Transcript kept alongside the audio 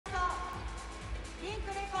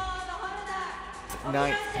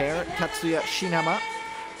ninth pair, Tatsuya SHINHAMA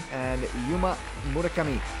and Yuma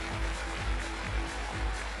Murakami.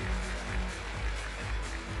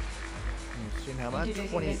 SHINHAMA,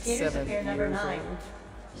 27 years old.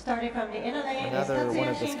 Starting from the inner lane, another one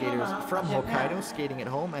of the skaters from Hokkaido skating at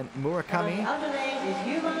home, and Murakami,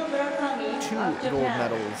 2 gold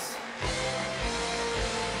medals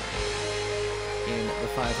in the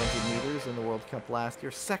 500 meters in the World Cup last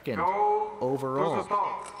year, 2nd overall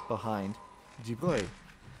behind Jibui.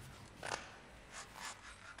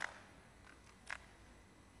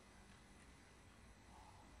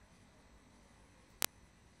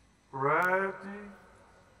 Ready?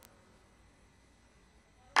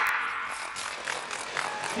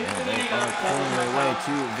 And they are pulling their way,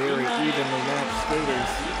 2 very evenly matched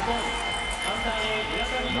skaters.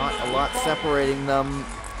 Not a lot separating them.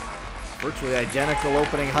 Virtually identical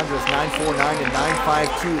opening hundreds, 9.49 and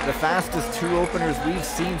 9.52. The fastest 2 openers we've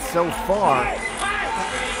seen so far.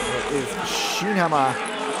 It is SHINHAMA,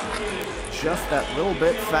 just that little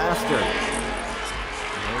bit faster.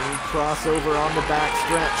 A crossover on the back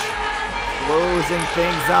stretch. Closing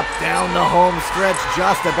things up down the home stretch,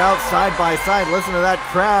 just about side by side. Listen to that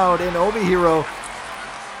crowd in Obihiro.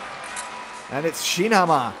 And it's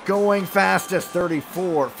SHINHAMA going fastest,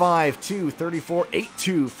 34.52,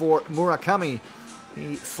 34.82 for Murakami.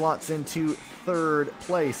 He slots into 3rd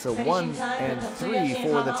place, so 1 and 3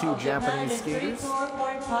 for the 2 Japanese skaters.